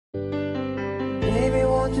Baby,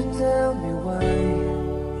 won't you tell me why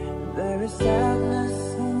there is sadness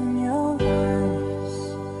in your eyes?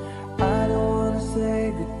 I don't wanna say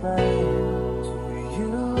goodbye to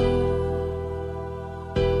you.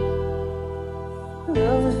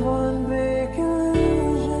 Love is one big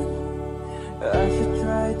illusion. I should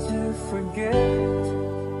try to forget,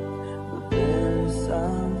 but there is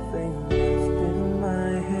something left in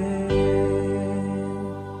my head.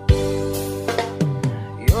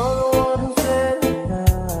 You're the one who set it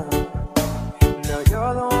up. Now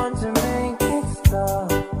you're the one to make it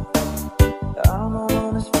stop. I'm the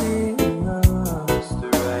one who's feeling lost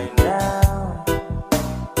right now.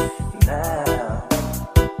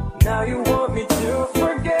 Now you want me to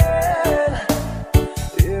forget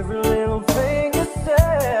every little thing you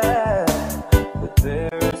said, but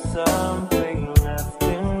there is something left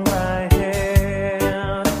in my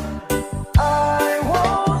head. I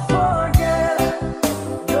won't forget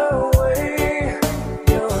the way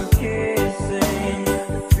you're kissing,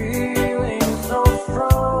 the feeling so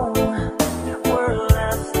strong. We're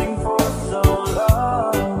lasting for so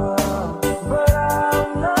long, but I'm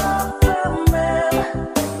not the man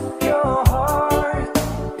your heart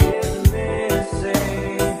is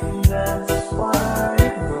missing. That's why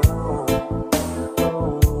you go.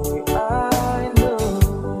 Oh, I know.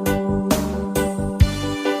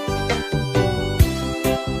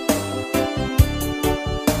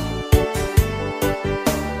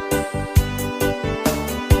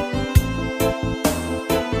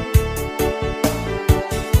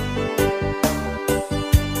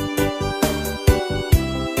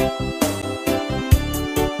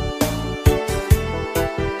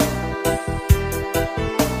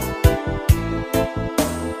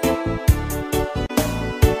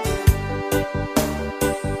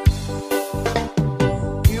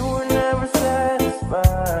 You were never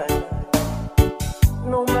satisfied,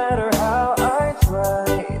 no matter how I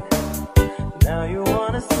tried. Now you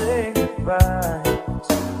wanna say goodbye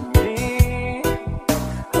to me.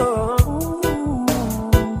 Oh,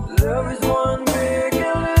 love is one big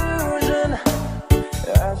illusion.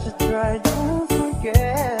 I should try to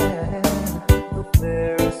forget, but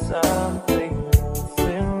there is something else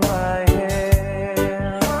in my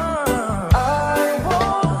head. I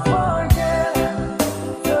won't forget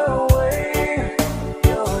the way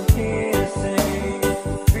you're kissing,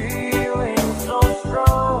 feeling so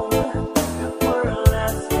strong. We're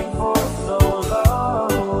lasting for so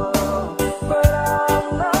long, but I'm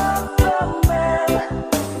not the man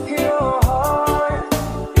your heart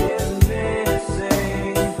is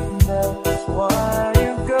missing. That's why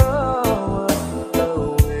you go the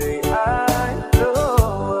way I go.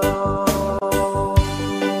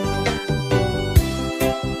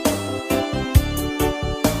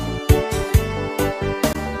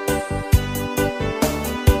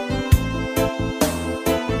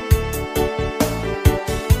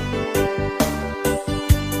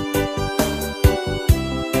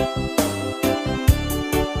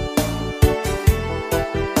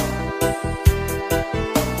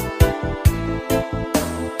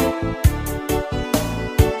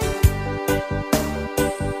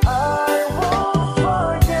 I won't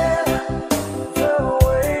forget the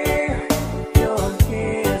way you're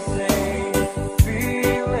kissing,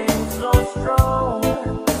 feeling so strong.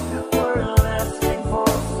 We're lasting for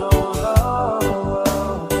so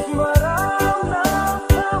long, but I'm not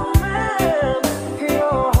the man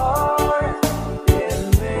your heart is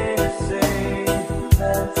missing.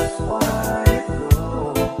 That's why you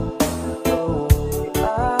go. Oh,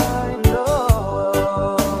 I know.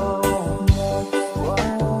 That's why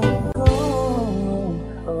you go.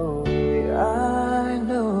 Oh, I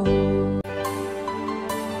know.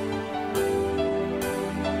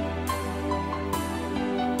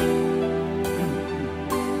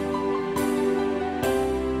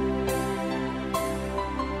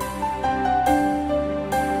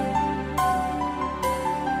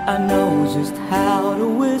 I know just how to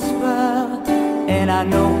whisper, and I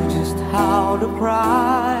know just how to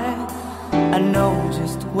cry. I know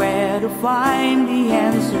just where to find the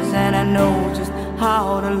answers, and I know just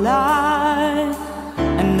how to lie.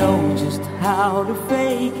 I know just how to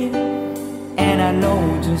fake it, and I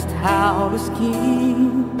know just how to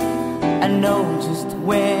scheme. I know just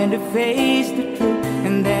when to face the truth,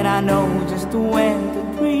 and then I know just when to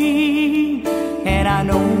dream. And I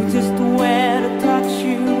know just where to touch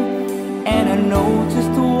you, and I know just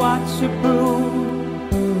what you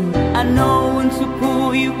prove. I know when to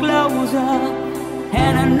pull you closer,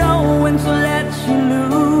 and I know when to let you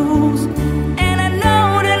loose. And I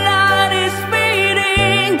know the night is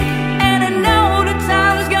fading, and I know the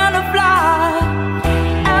time's gonna fly.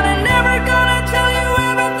 And I'm never gonna tell you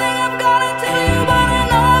everything I'm gonna tell you.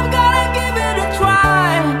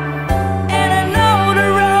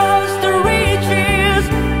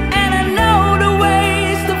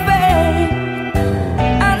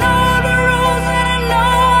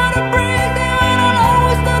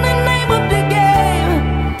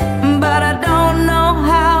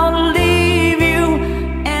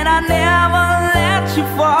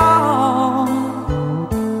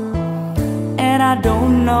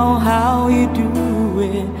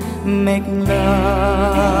 it, making love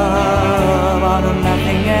out of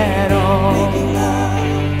nothing at all,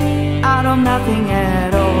 out of nothing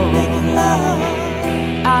at all,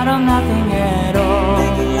 out of nothing at all,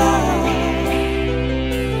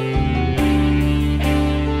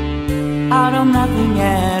 out of nothing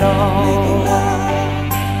at all,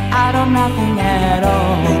 out of nothing at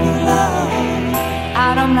all,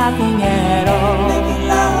 out of nothing at all,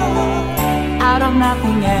 out of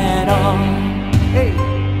nothing at all. Hey.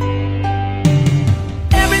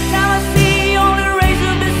 Every time I see you on the rays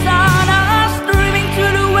of the sun, I'm streaming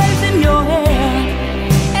through the waves in your hair,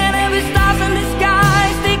 and every star's in the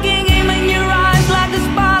sky is taking aim in your eyes like a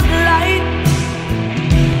spotlight.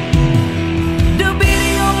 The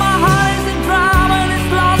beating of my heart is a drum and it's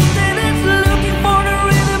lost and it's looking for the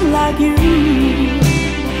rhythm like you.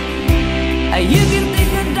 You can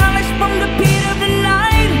take the darkness from the pit of the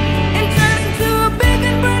night and turn into a big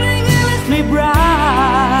and burning endlessly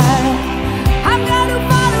bright. I've got to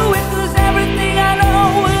follow it 'cause everything I know,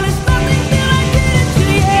 well, it's nothing till I get it to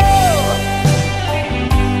you.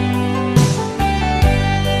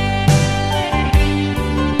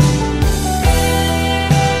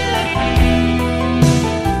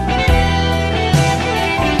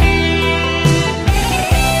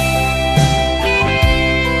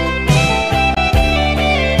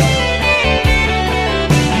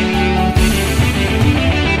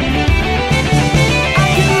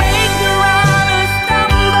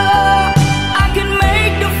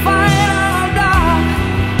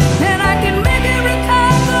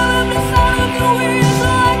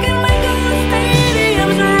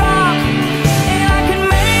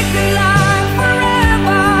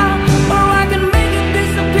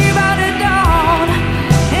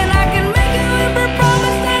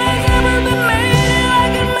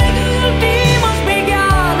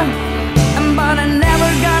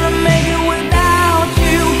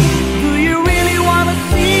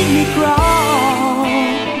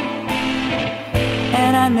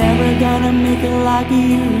 Like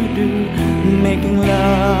you do, making love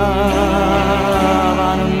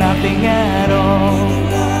out of nothing at all,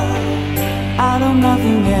 out of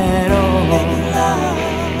nothing at all,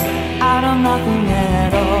 out of nothing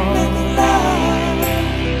at all,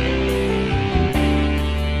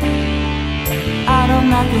 out of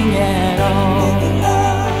nothing at all,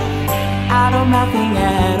 out of nothing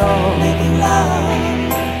at all,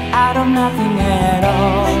 out of nothing at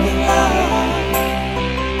all.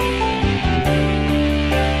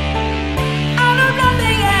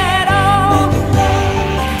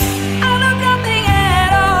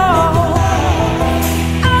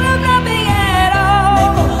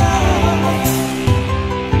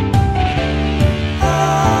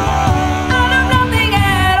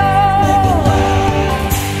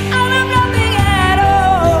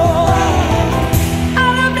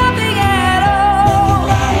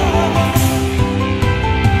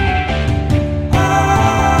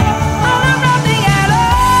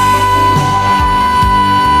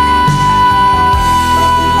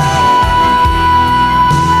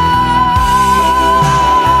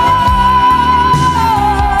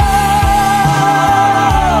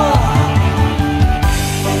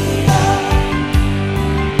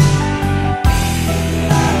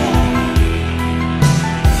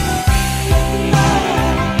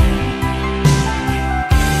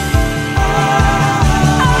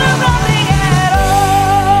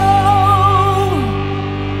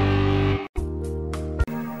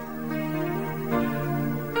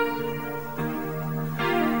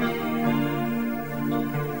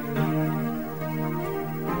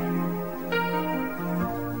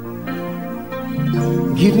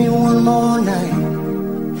 Give me one more night,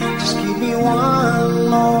 just give me one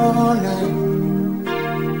more night.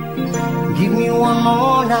 Give me one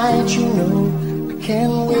more night, you know I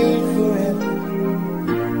can't wait forever.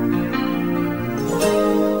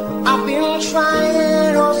 I've been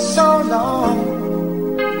trying oh so long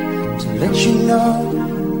to let you know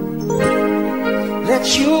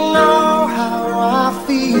how I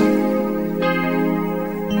feel.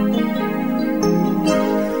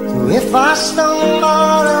 So if I stumble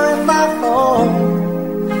or if I fall,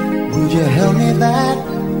 would you help me back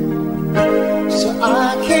so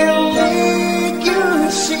I can make you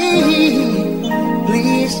see?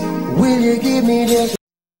 Please, will you give me this?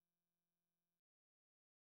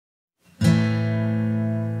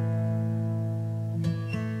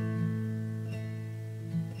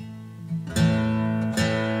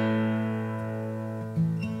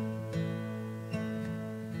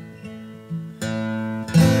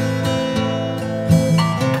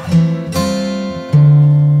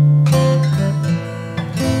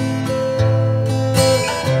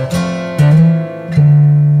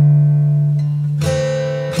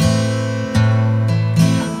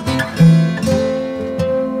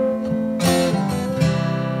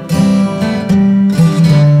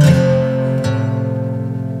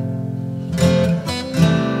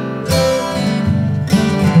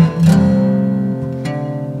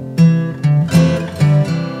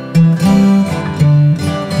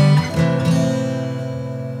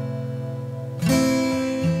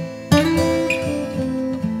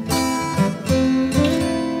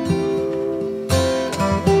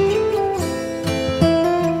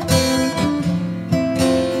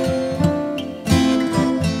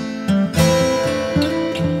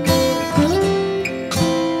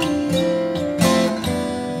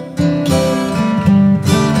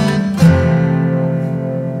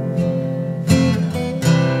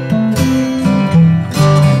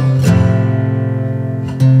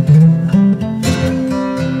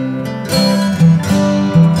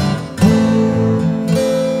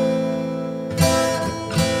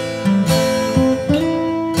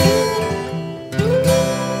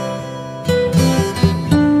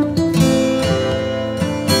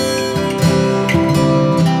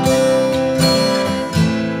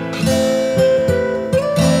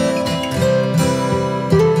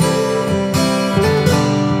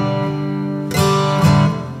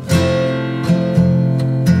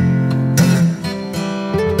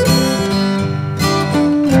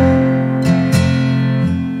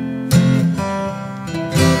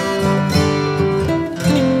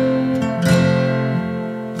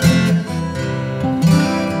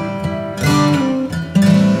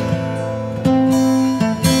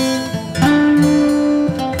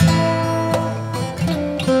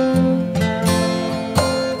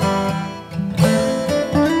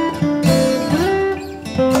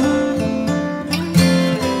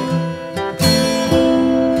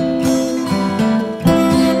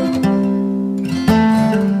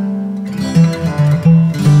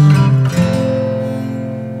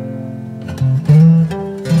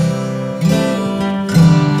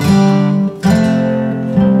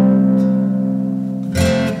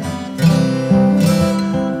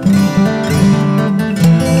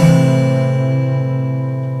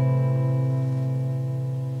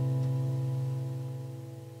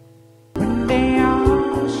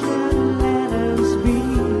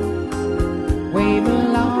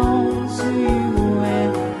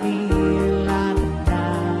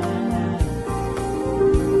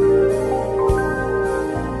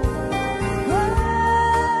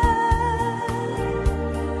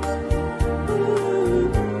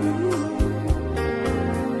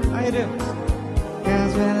 you do?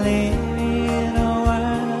 'Cause we're living in a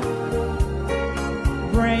world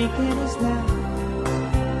breaking us down,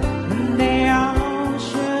 and they all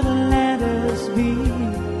should let us be.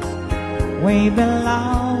 We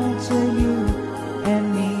belong to you and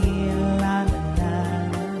me. La, la, la,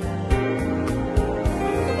 la.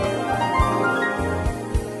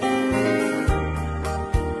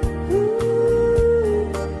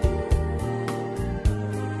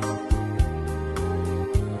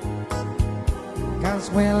 'Cause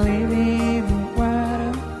we're living in a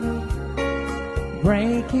world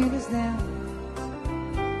breaking us down,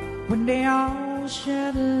 when they all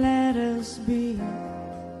should let us be.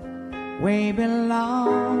 We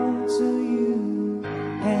belong to you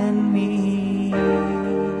and me.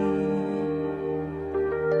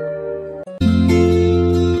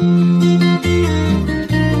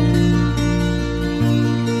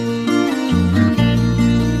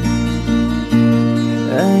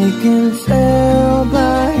 I can tell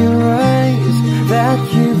by your eyes that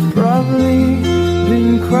you've probably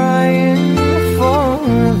been crying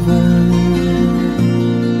forever.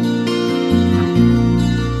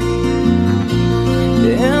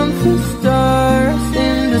 And the stars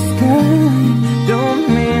in the sky don't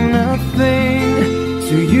mean nothing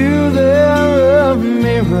to you, they're a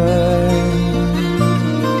mirror.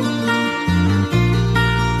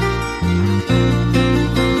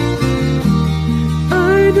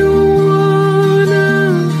 I don't wanna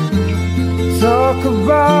talk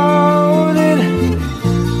about it,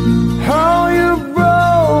 how you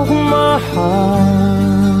broke my heart.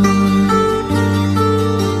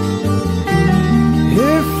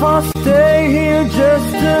 If I stay here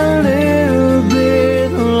just a little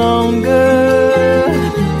bit longer,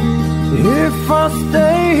 if I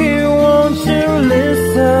stay here, won't you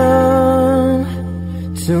listen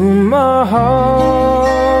to my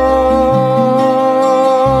heart?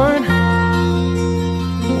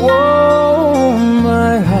 Whoa,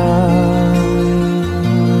 my heart.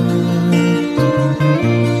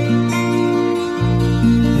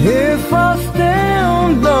 If I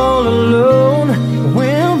stand all alone,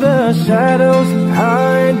 will the shadows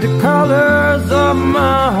hide the colors of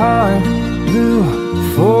my heart? Blue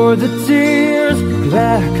for the tears,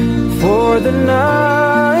 black for the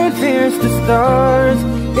night, fierce the stars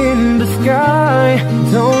in the sky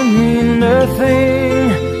don't mean nothing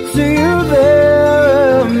to you,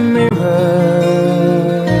 they're a mirror.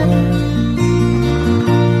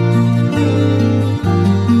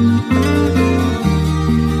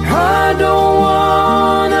 I don't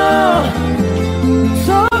wanna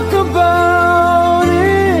talk about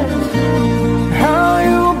it, how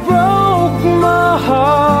you broke my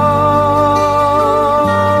heart.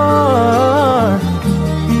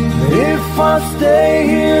 If I stay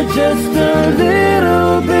here just a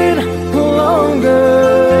little bit longer,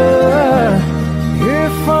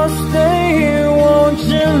 if I stay here, won't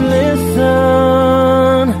you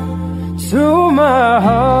listen to my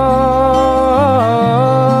heart?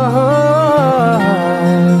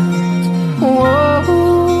 Whoa,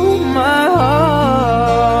 my heart.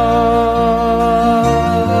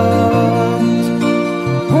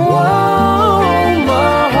 Whoa,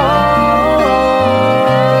 my heart.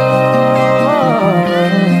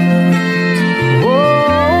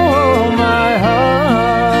 Whoa, my heart.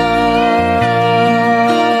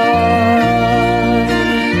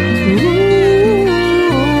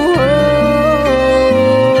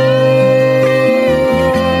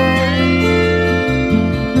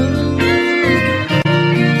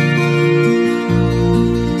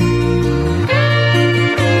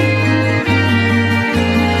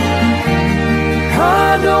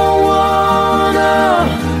 I don't wanna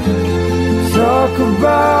talk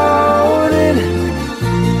about it,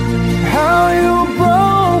 how you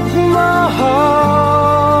broke my heart.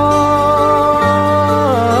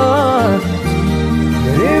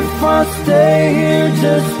 If I stay here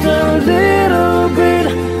just a little bit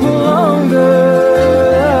longer,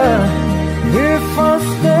 if I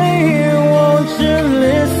stay here, won't you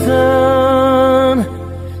listen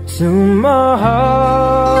to my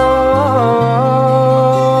heart?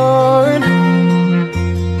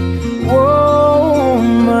 Whoa,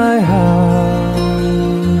 my heart.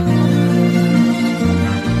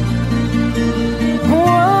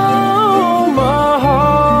 Whoa, my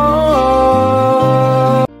heart.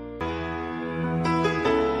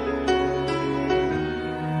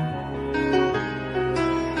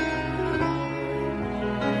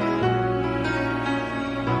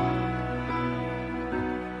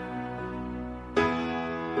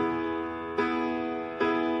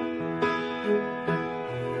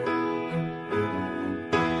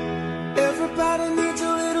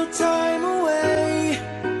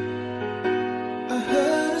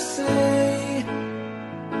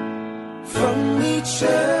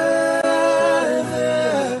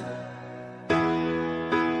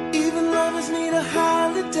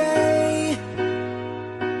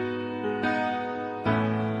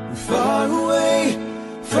 far away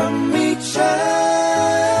from each other.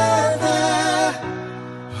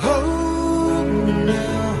 Oh,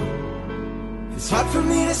 now it's hard for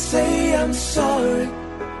me to say I'm sorry.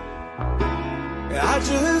 I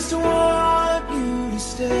just want you to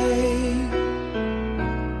stay.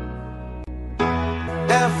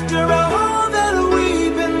 After all that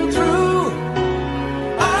we've been through,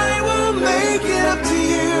 I will make it up to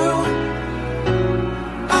you.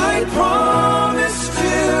 I promised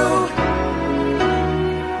you.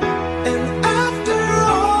 And after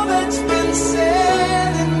all that's been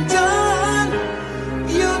said and done,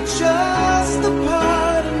 you're just the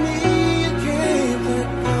part of me you can't let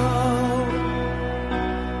go.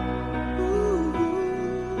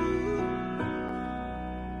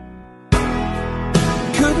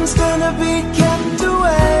 Couldn't stand to be kept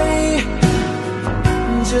away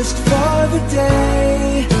just for the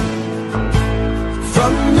day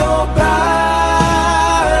from your body.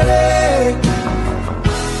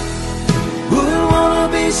 Wouldn't wanna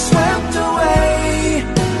be swept away,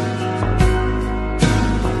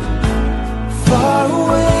 far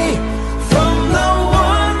away from the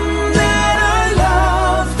one that I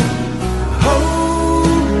love. Oh,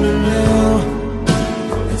 now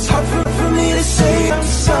it's hard for me to say I'm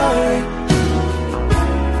sorry.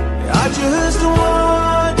 I just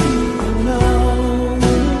want you to know.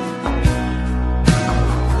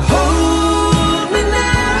 Oh,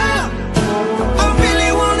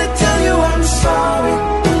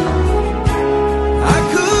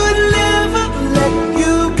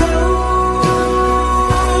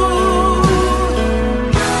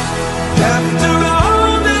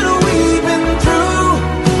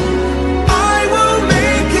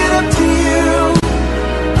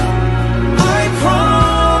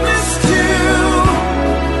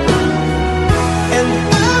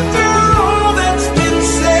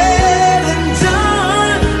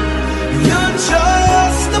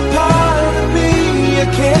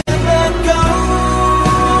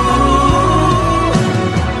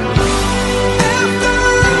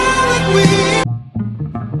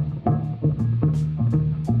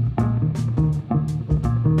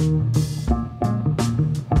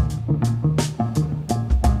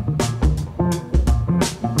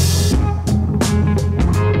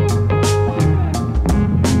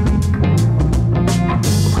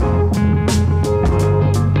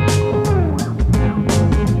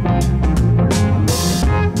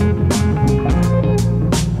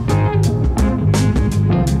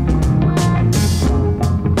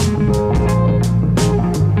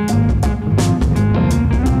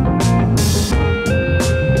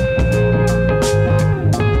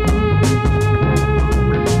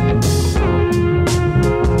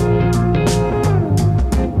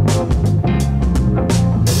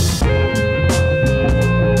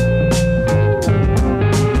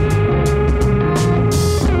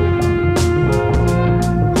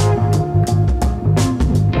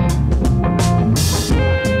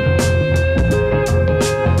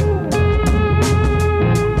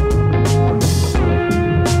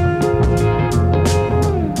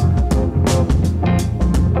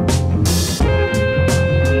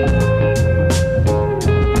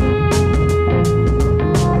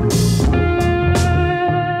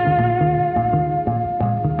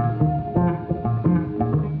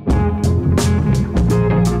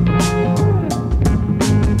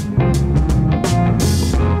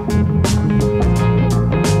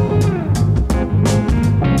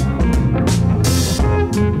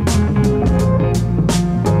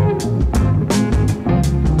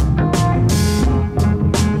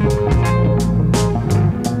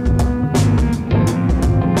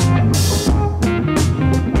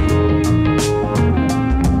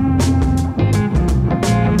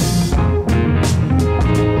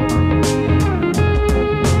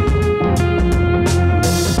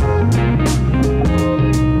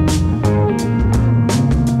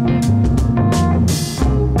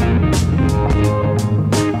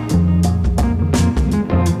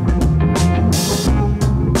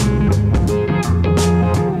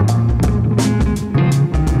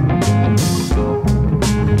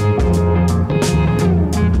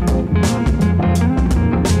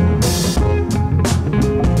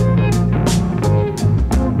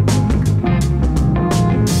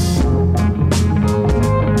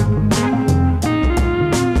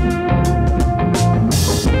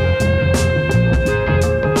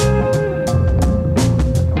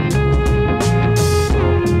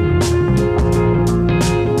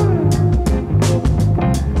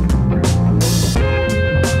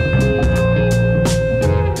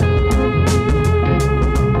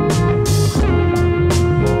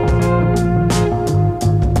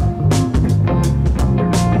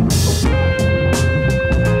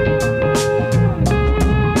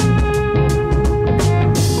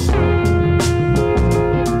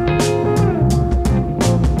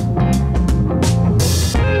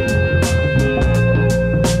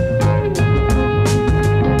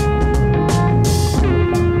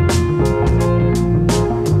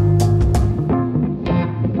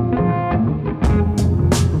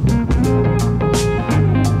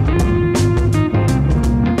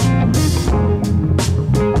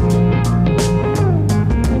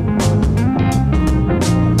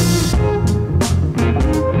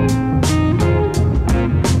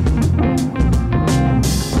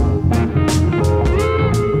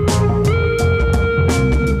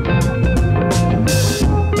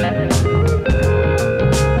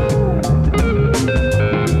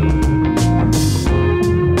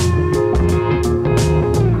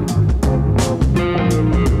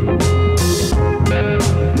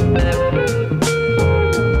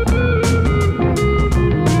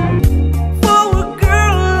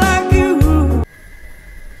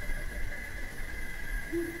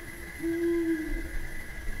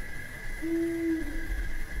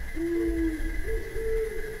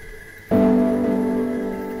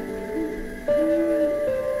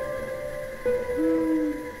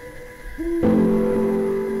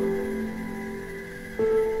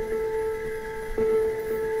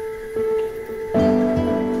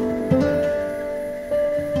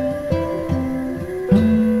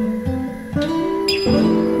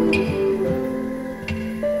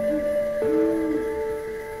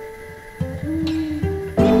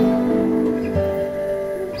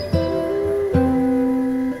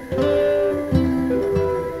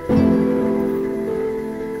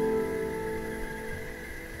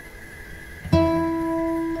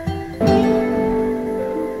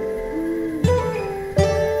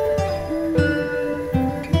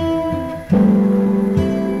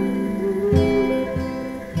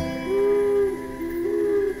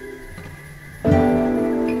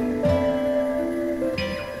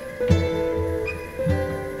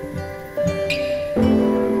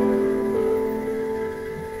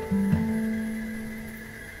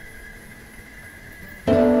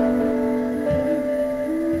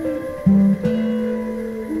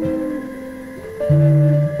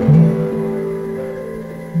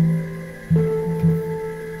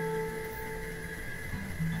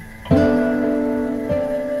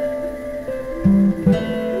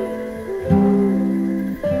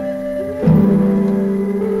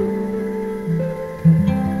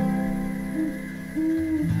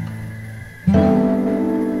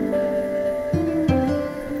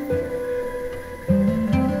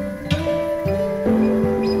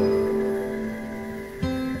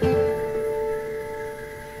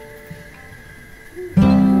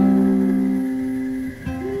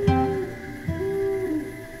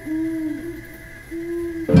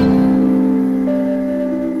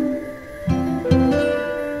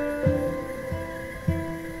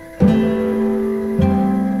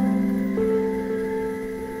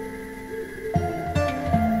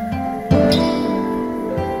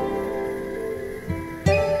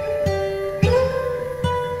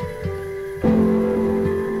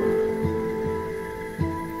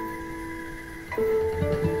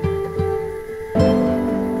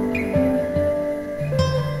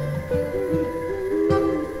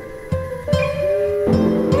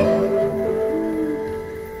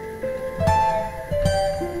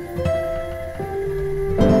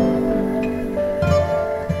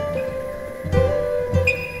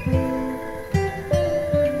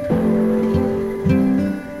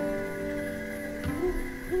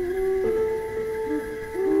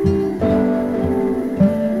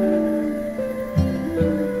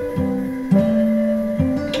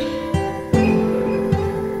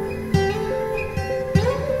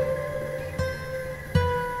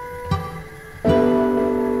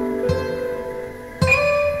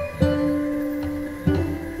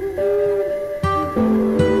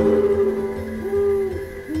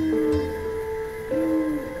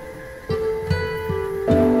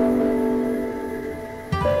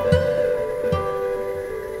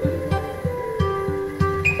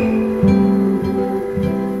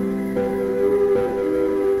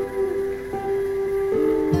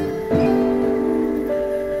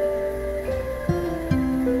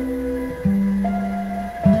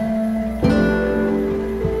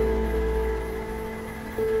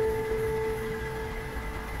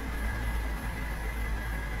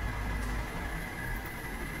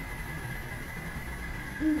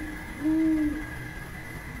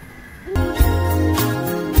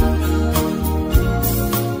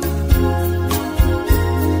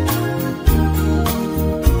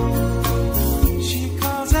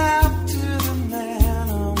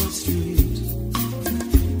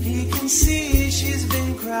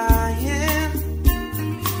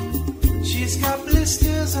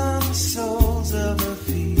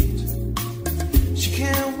 She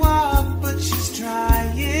can't walk, but she's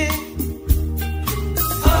trying.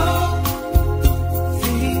 Oh,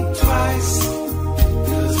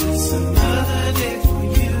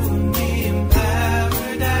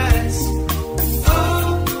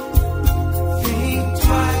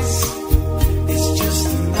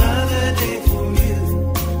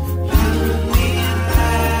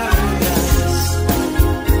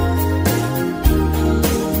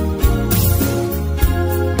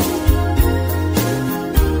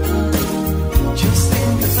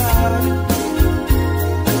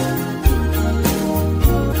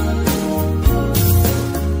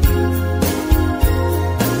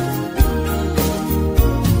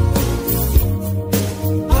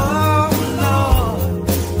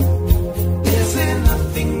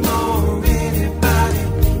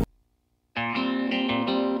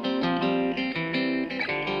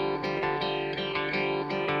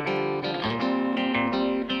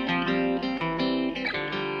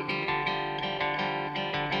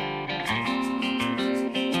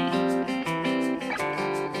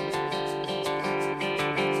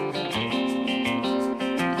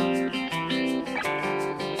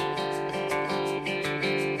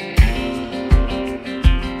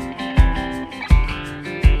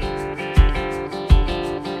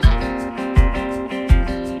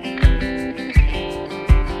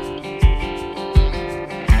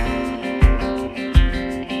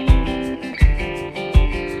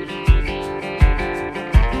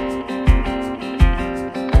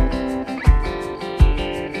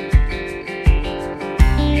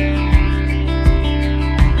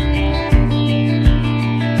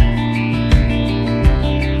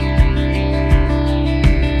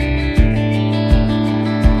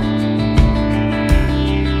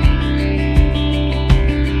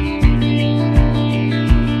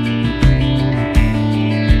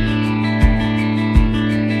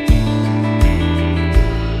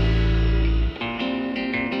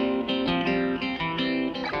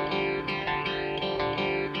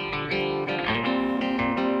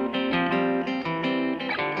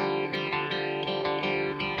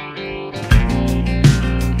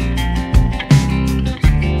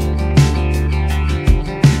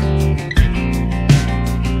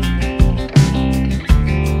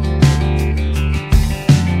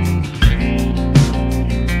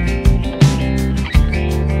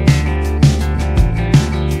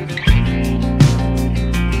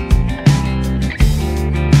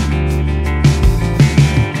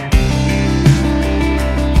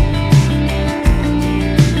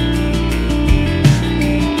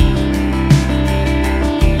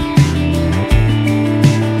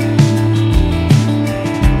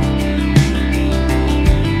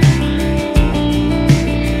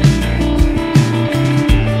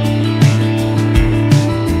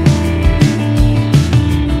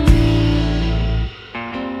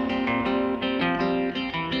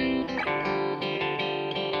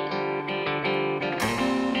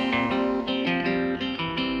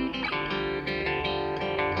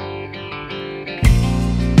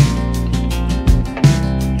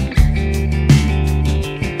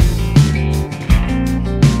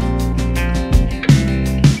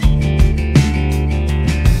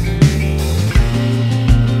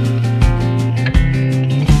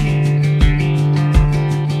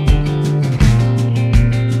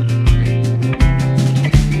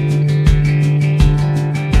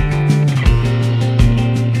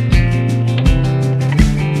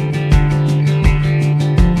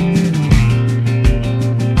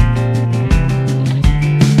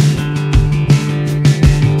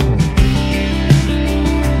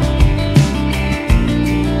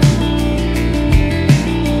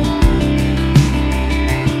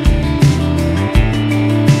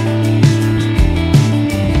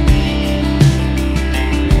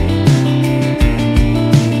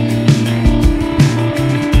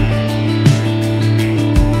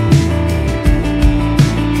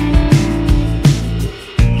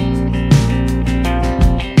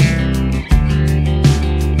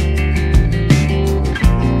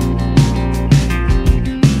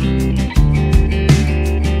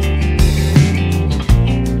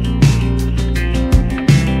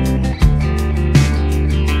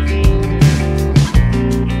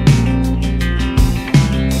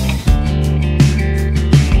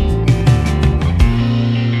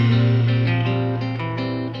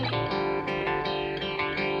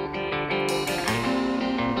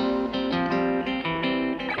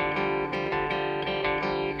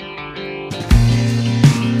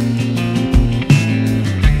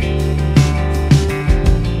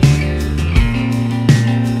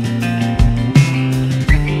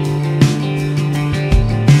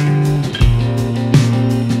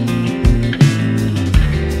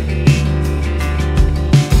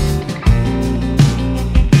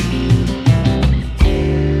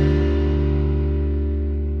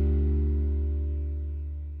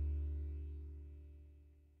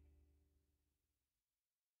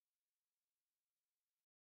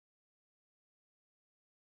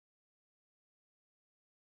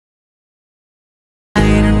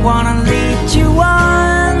 wanna lead you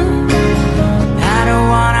on. I don't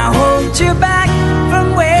wanna hold you back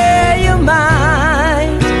from where you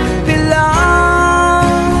might belong.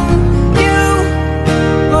 You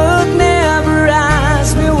would never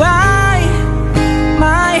ask me why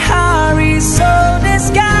my heart is so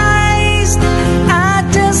disguised. I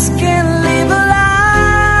just can't live a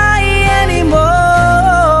lie anymore.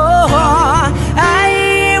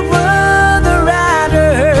 I would rather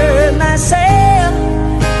hurt myself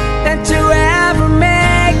than to ever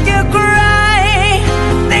make you cry.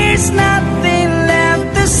 There's nothing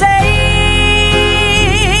left to say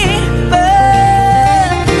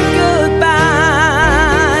but goodbye.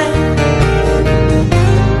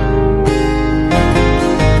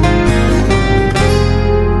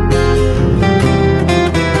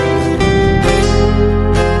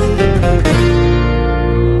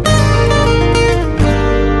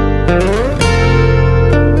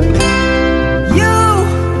 You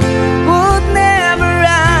would never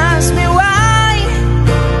ask me why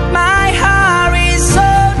my heart is so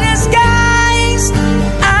disguised.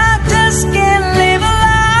 I just can't live a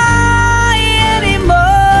lie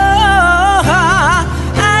anymore.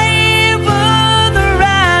 I would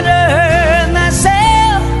rather hurt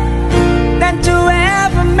myself than to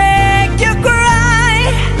ever make you cry.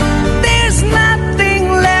 There's nothing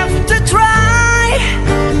left to try,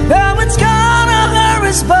 though it's gonna hurt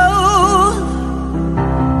us both.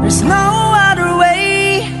 There's no other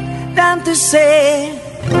way than to say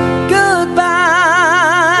goodbye.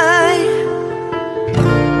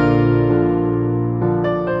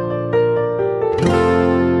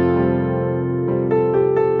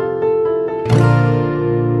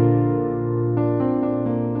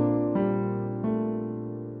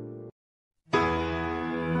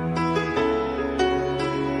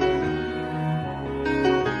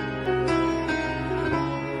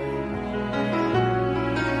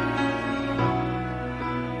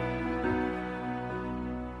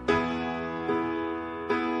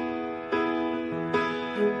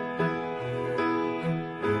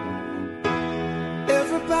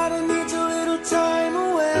 Everybody needs a little time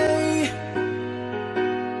away,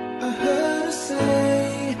 I heard her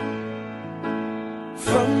say,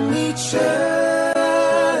 from each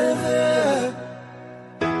other.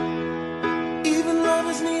 Even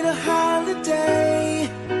lovers need a holiday,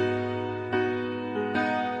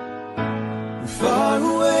 far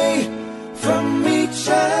away from each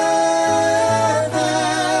other.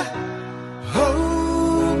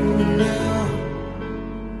 Oh, now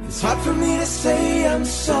it's hard for me to say I'm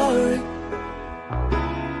sorry.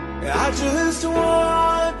 I just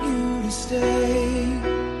want you to stay.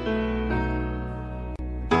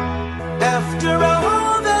 After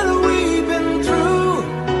all that we've been through,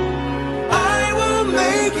 I will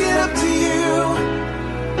make it up to you.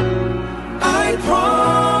 I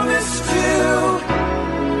promised you.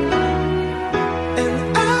 And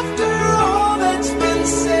after all that's been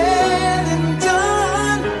said and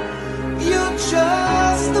done, you're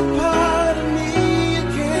just the part of me you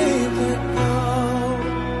can't let go.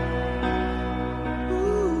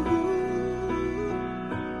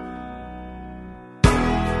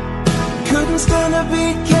 Couldn't stand to be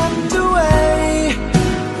kept away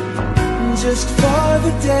just for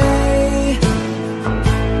the day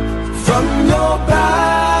from your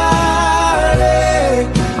body.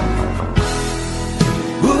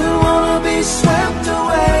 Wouldn't wanna be swept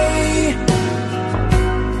away,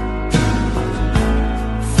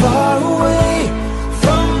 far away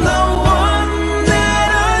from the one that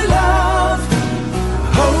I love.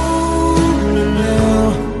 Oh, now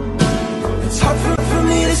it's hard for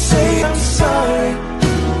me to say I'm sorry.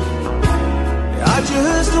 I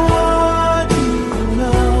just want you to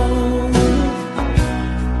know.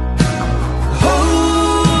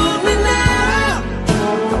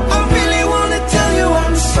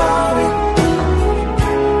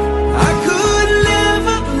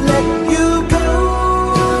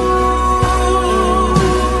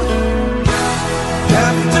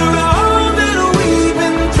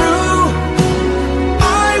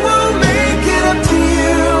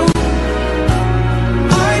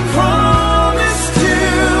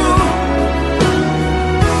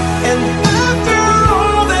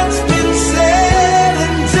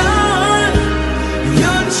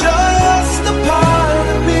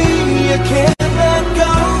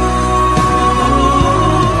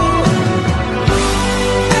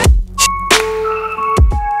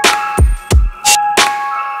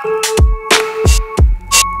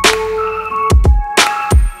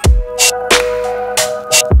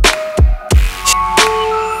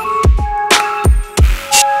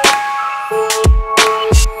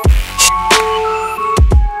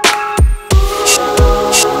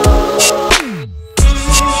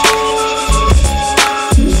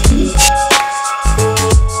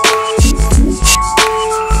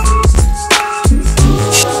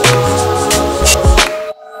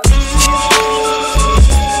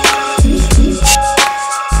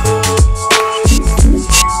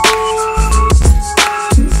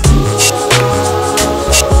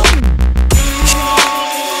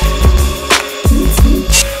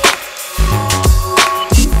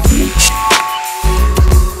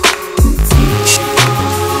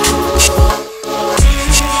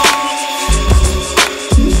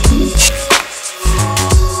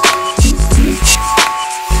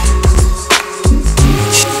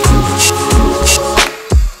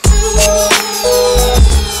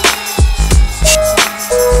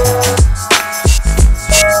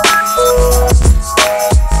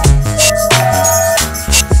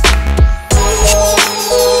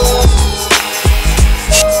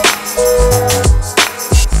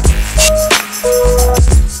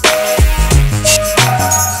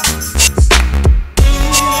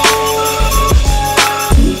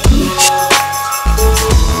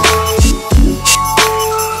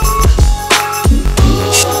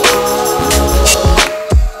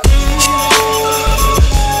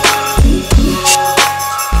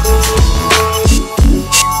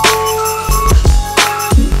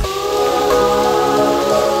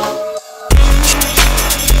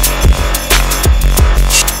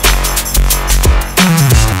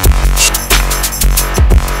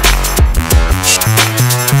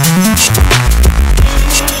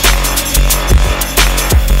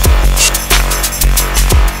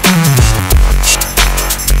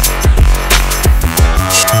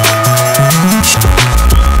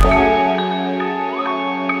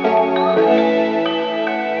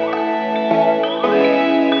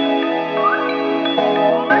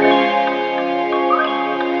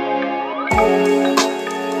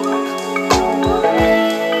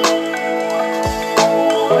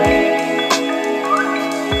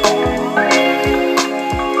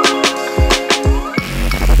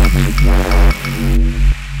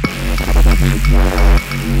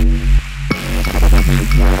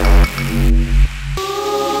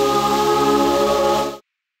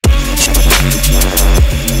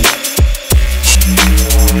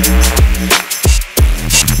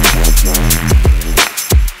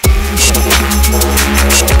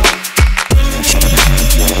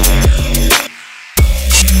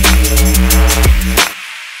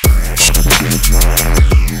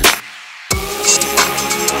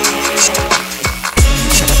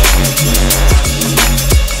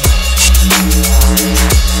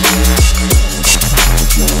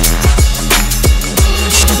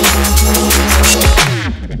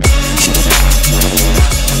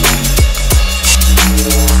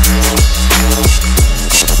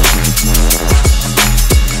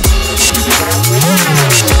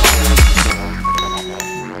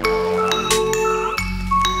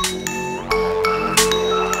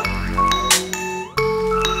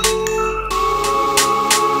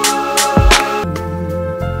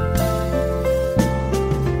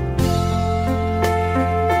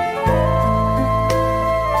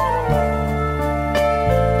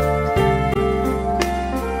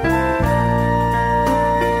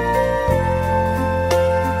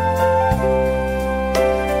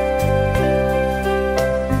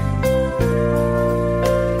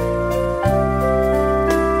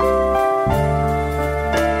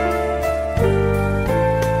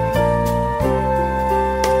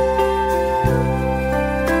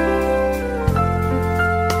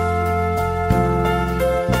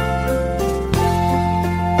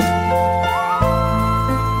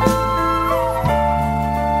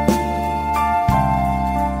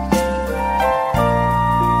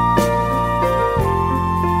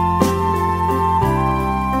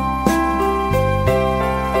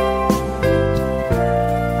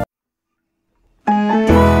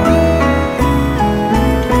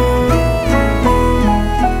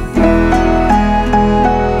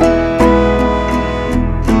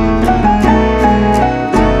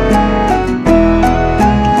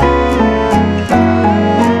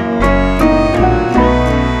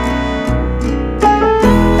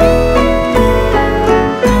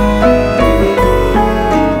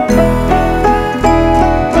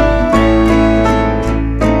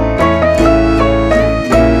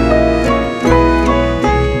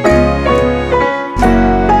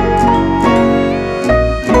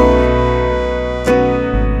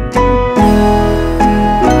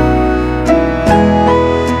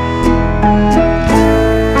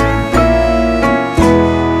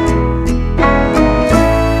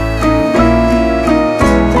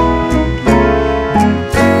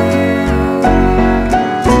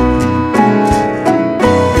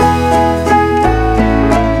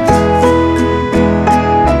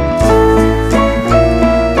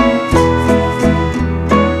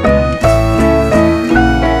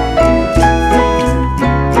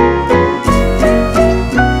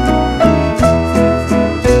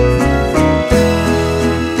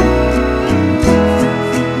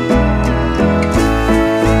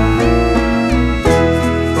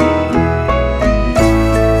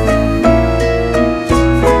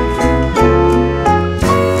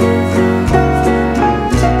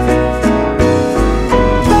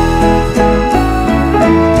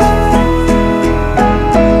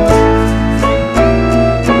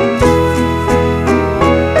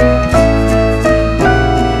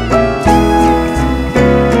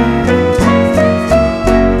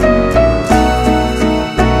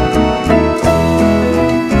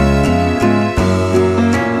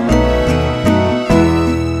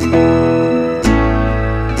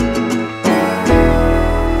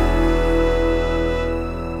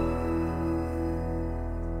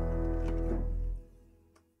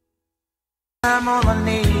 I'm on my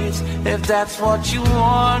knees if that's what you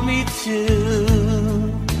want me to.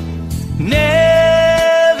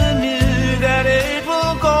 Never knew that it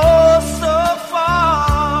will go so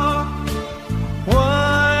far.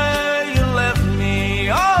 Why you left me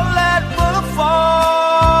all that but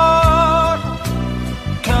apart.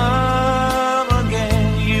 Come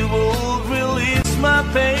again, you will release my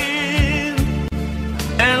pain,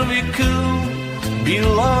 and we could be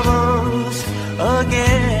lovers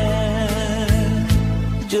again.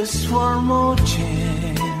 Just one more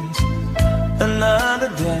chance, another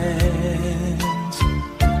dance,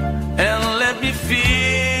 and let me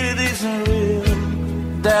feel it isn't real,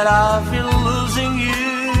 that I've been losing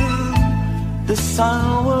you. The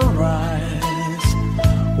sun will rise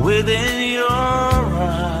within your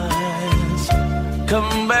eyes.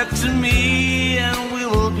 Come back to me and we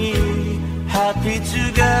will be happy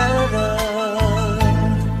together.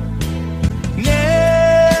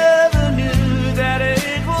 Never knew that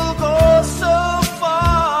it will go so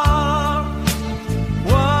far.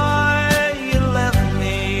 Why you left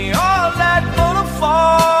me all that but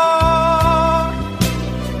afar.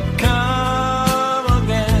 Come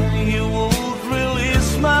again, you will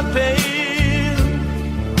release my pain,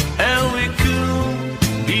 and we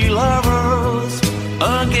could be lovers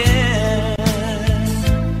again.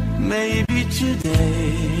 Maybe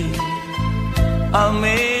today I'll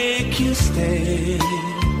make you stay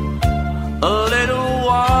a little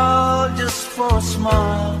while, just for a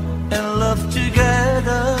smile and love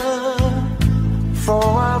together. For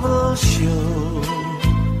I will show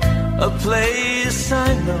a place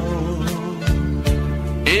I know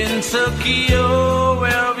in Tokyo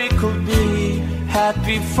where we could be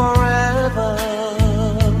happy forever.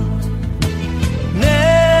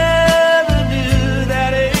 Never knew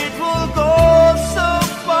that it will go so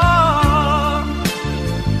far.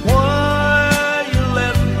 Why you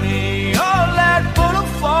left me all that but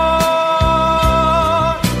afar.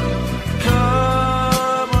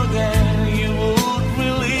 Come again, you would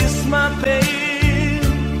release my pain,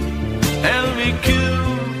 and we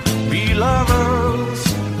could be lovers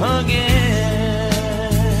again.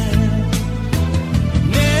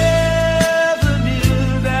 Never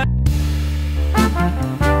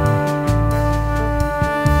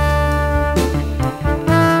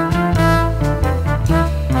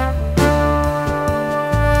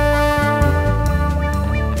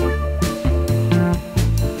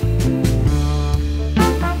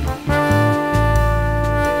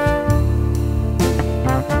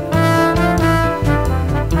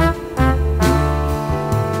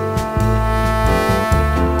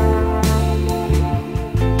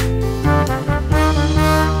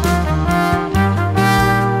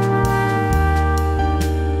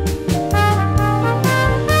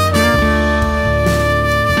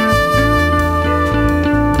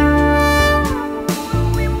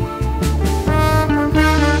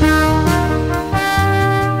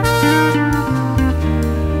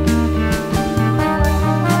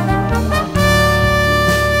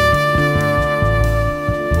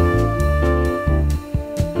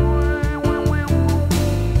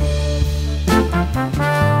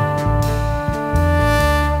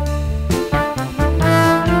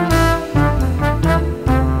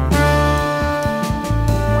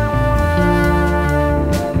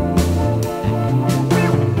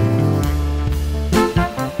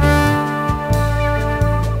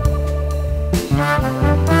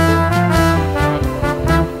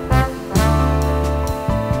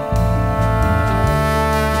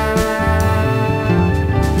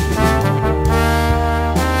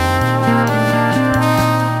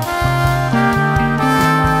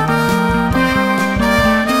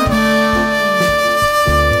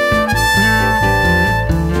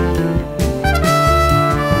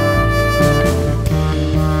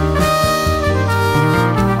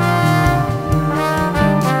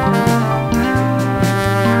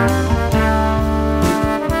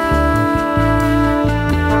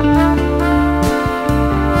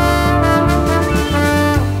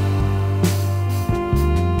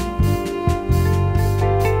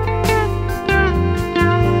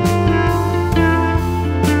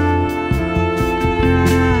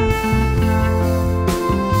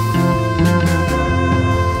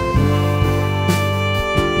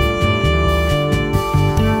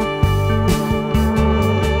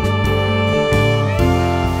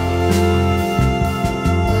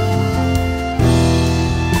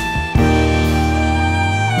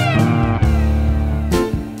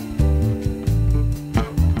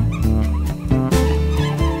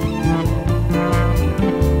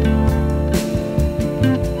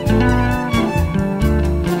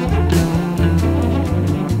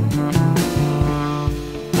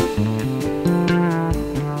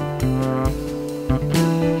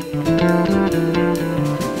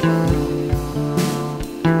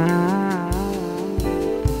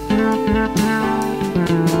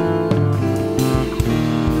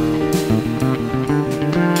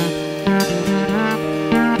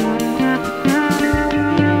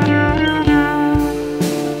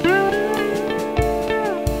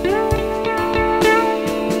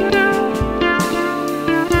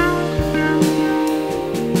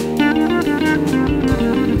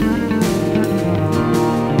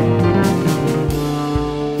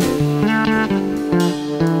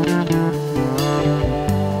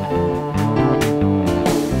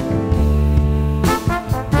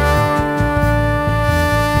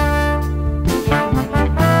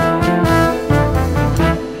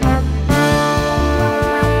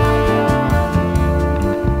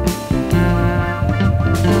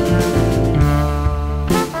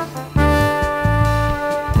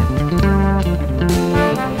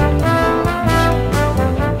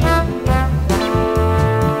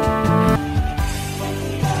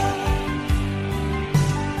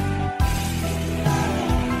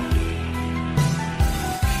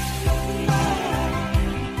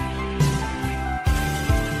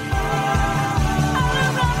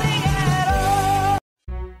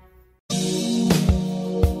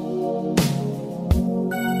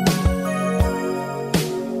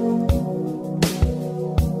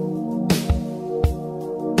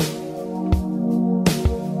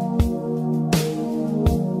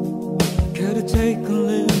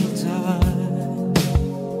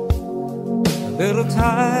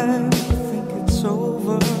time to think it's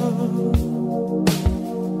over.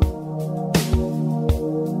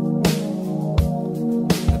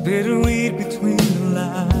 I better read between the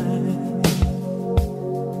lines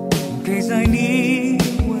in case I need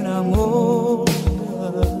when I'm older.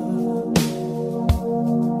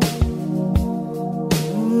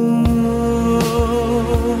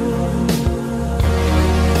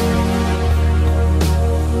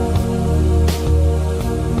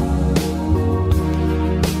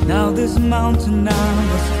 Now this mountain I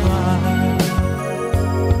must climb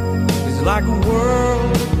is like a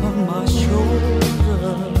world on my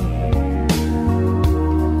shoulder.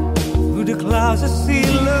 Through the clouds I see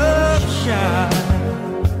love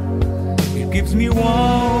shine. It gives me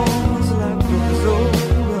warmth, it's like goes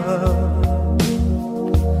over.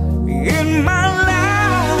 In my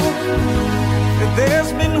life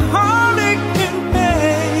there's been heartache and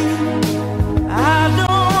pain. I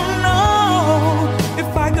don't know if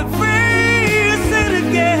I could face it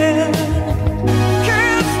again.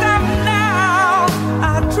 Can't stop now.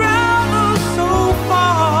 I travel so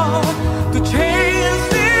far to change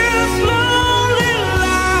this lonely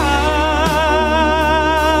life.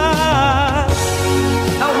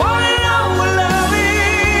 I wanna know what love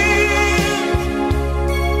is.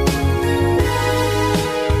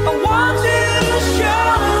 I want you to show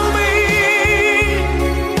me.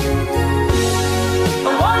 I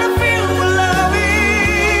wanna feel what love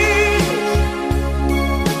is.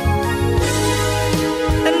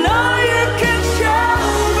 And all you can show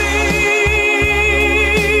me.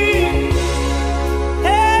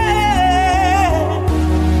 Hey.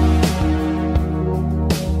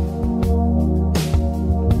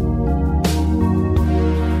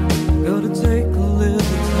 Gotta take a little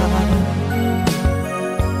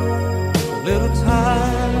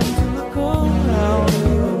time to look around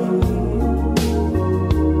me.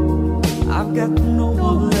 I've got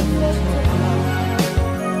nowhere left to hide.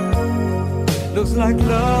 Looks like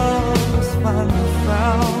love has finally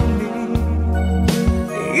found me.